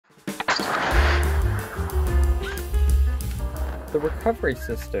The recovery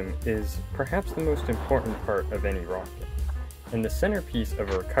system is perhaps the most important part of any rocket, and the centerpiece of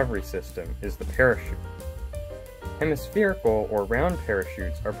a recovery system is the parachute. Hemispherical or round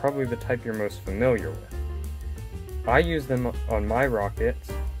parachutes are probably the type you're most familiar with. I use them on my rockets,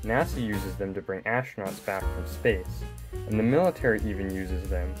 NASA uses them to bring astronauts back from space, and the military even uses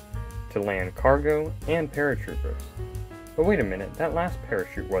them to land cargo and paratroopers. But wait a minute, that last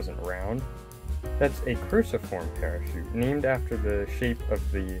parachute wasn't round. That's a cruciform parachute, named after the shape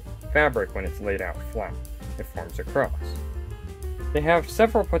of the fabric when it's laid out flat. It forms a cross. They have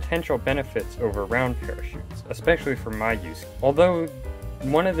several potential benefits over round parachutes, especially for my use. Although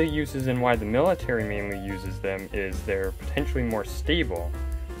one of the uses and why the military mainly uses them is they're potentially more stable,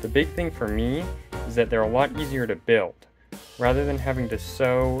 the big thing for me is that they're a lot easier to build. Rather than having to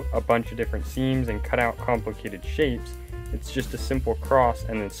sew a bunch of different seams and cut out complicated shapes, it's just a simple cross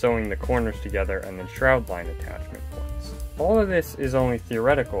and then sewing the corners together and then shroud line attachment points. All of this is only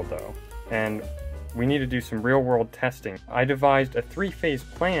theoretical though, and we need to do some real-world testing. I devised a 3-phase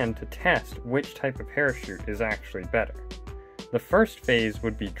plan to test which type of parachute is actually better. The first phase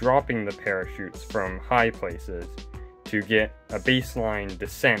would be dropping the parachutes from high places to get a baseline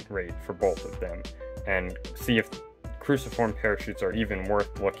descent rate for both of them and see if cruciform parachutes are even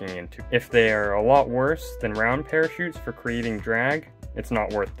worth looking into. If they are a lot worse than round parachutes for creating drag, it's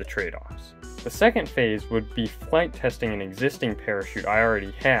not worth the trade-offs. The second phase would be flight testing an existing parachute I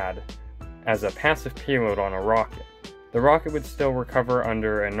already had as a passive payload on a rocket. The rocket would still recover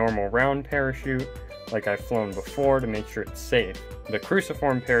under a normal round parachute, like I've flown before, to make sure it's safe. The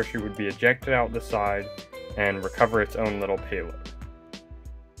cruciform parachute would be ejected out the side and recover its own little payload.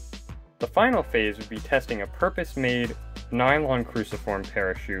 The final phase would be testing a purpose-made nylon cruciform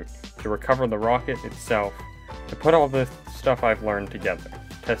parachute to recover the rocket itself, to put all the stuff I've learned together,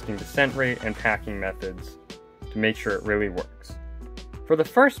 testing descent rate and packing methods to make sure it really works. For the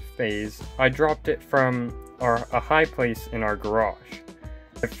first phase, I dropped it from a high place in our garage.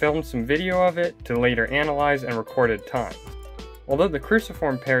 I filmed some video of it to later analyze and recorded times. Although the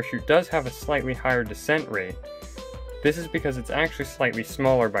cruciform parachute does have a slightly higher descent rate, this is because it's actually slightly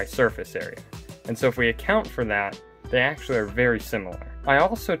smaller by surface area, and so if we account for that, they actually are very similar. I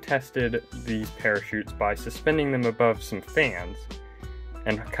also tested these parachutes by suspending them above some fans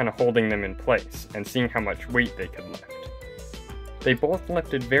and kind of holding them in place and seeing how much weight they could lift. They both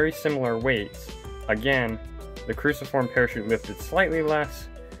lifted very similar weights. Again, the cruciform parachute lifted slightly less,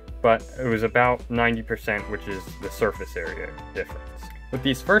 but it was about 90%, which is the surface area difference. With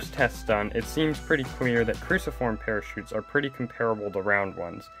these first tests done, it seems pretty clear that cruciform parachutes are pretty comparable to round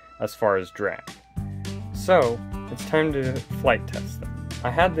ones as far as drag. So, it's time to flight test them. I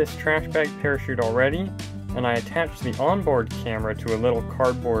had this trash bag parachute already, and I attached the onboard camera to a little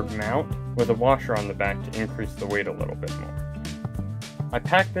cardboard mount with a washer on the back to increase the weight a little bit more. I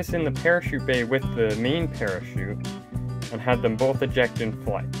packed this in the parachute bay with the main parachute and had them both eject in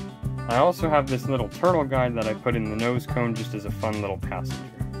flight. I also have this little turtle guide that I put in the nose cone just as a fun little passenger.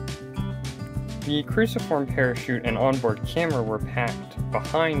 The cruciform parachute and onboard camera were packed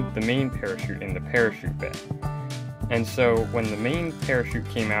behind the main parachute in the parachute bay. And so when the main parachute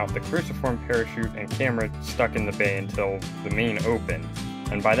came out, the cruciform parachute and camera stuck in the bay until the main opened,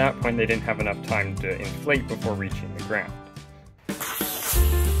 and by that point they didn't have enough time to inflate before reaching the ground.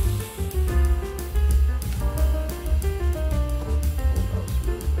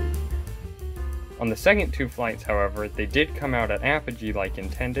 On the second two flights, however, they did come out at apogee like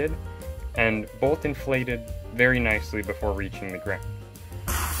intended, and both inflated very nicely before reaching the ground.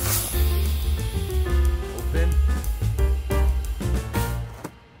 Open.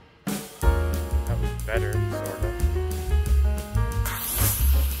 That was better, sort of.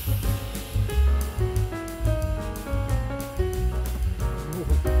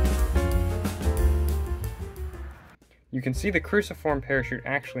 You can see the cruciform parachute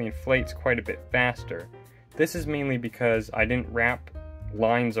actually inflates quite a bit faster. This is mainly because I didn't wrap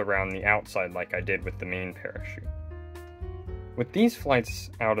lines around the outside like I did with the main parachute. With these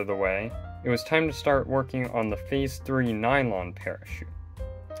flights out of the way, it was time to start working on the Phase 3 nylon parachute.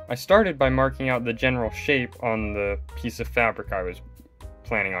 I started by marking out the general shape on the piece of fabric I was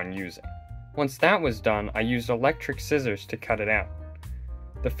planning on using. Once that was done, I used electric scissors to cut it out.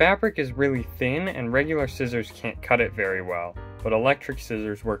 The fabric is really thin and regular scissors can't cut it very well, but electric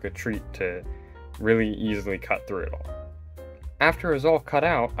scissors work a treat to really easily cut through it all. After it was all cut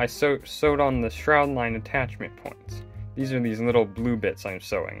out, I sewed on the shroud line attachment points. These are these little blue bits I'm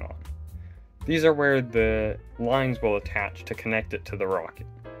sewing on. These are where the lines will attach to connect it to the rocket.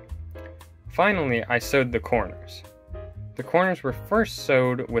 Finally, I sewed the corners. The corners were first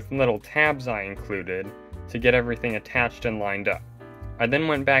sewed with little tabs I included, to get everything attached and lined up. I then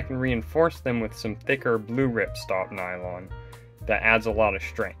went back and reinforced them with some thicker blue ripstop nylon that adds a lot of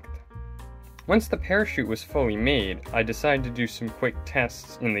strength. Once the parachute was fully made, I decided to do some quick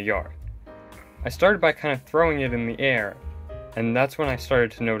tests in the yard. I started by kind of throwing it in the air, and that's when I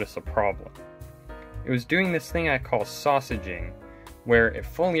started to notice a problem. It was doing this thing I call sausaging, where it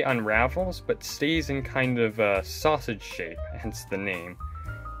fully unravels but stays in kind of a sausage shape, hence the name,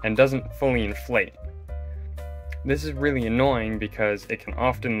 and doesn't fully inflate. This is really annoying because it can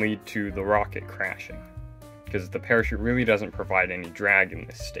often lead to the rocket crashing, because the parachute really doesn't provide any drag in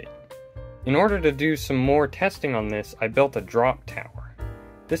this state. In order to do some more testing on this, I built a drop tower.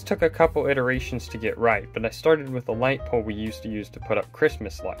 This took a couple iterations to get right, but I started with a light pole we used to put up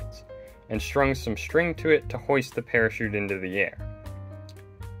Christmas lights, and strung some string to it to hoist the parachute into the air.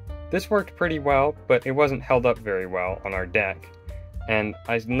 This worked pretty well, but it wasn't held up very well on our deck, and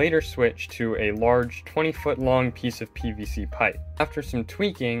I later switched to a large 20-foot long piece of PVC pipe. After some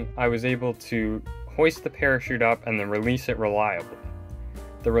tweaking, I was able to hoist the parachute up and then release it reliably.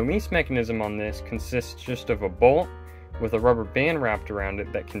 The release mechanism on this consists just of a bolt with a rubber band wrapped around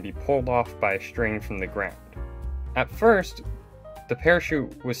it that can be pulled off by a string from the ground. At first, the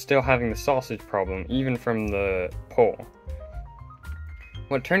parachute was still having the sausage problem even from the pole.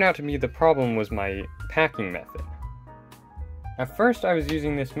 What turned out to be the problem was my packing method. At first I was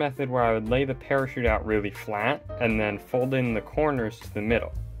using this method where I would lay the parachute out really flat and then fold in the corners to the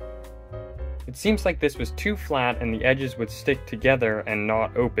middle. It seems like this was too flat and the edges would stick together and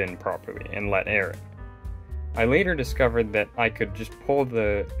not open properly and let air in. I later discovered that I could just pull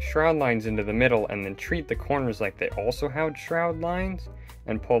the shroud lines into the middle and then treat the corners like they also had shroud lines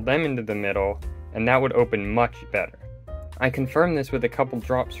and pull them into the middle, and that would open much better. I confirmed this with a couple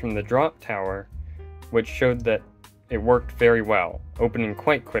drops from the drop tower, which showed that it worked very well, opening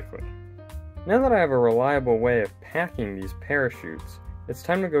quite quickly. Now that I have a reliable way of packing these parachutes, it's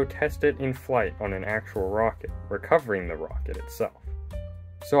time to go test it in flight on an actual rocket, recovering the rocket itself.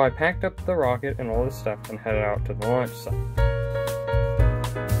 So I packed up the rocket and all the stuff and headed out to the launch site.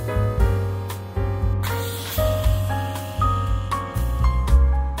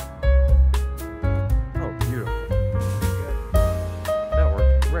 Oh, beautiful. That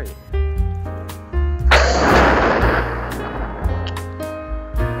worked great.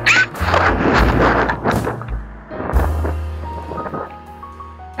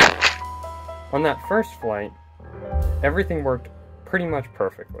 On that first flight, everything worked pretty much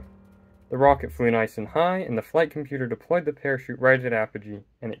perfectly. The rocket flew nice and high, and the flight computer deployed the parachute right at apogee,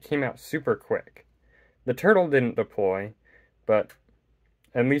 and it came out super quick. The turtle didn't deploy, but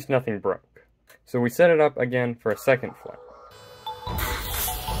at least nothing broke. So we set it up again for a second flight.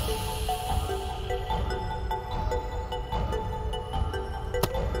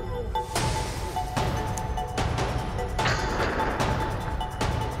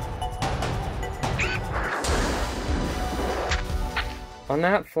 On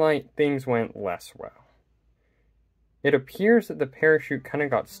that flight, things went less well. It appears that the parachute kind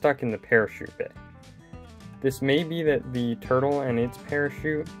of got stuck in the parachute bay. This may be that the turtle and its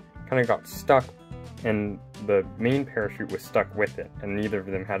parachute kind of got stuck and the main parachute was stuck with it, and neither of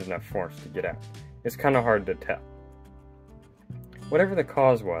them had enough force to get out. It's kind of hard to tell. Whatever the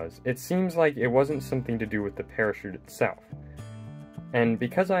cause was, it seems like it wasn't something to do with the parachute itself. And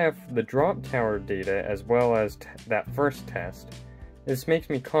because I have the drop tower data as well as that first test, this makes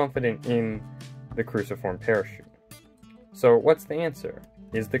me confident in the cruciform parachute. So what's the answer?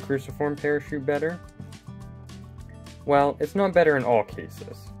 Is the cruciform parachute better? Well, it's not better in all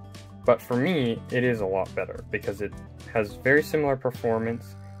cases, but for me, it is a lot better because it has very similar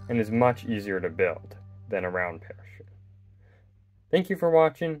performance and is much easier to build than a round parachute. Thank you for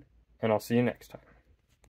watching, and I'll see you next time.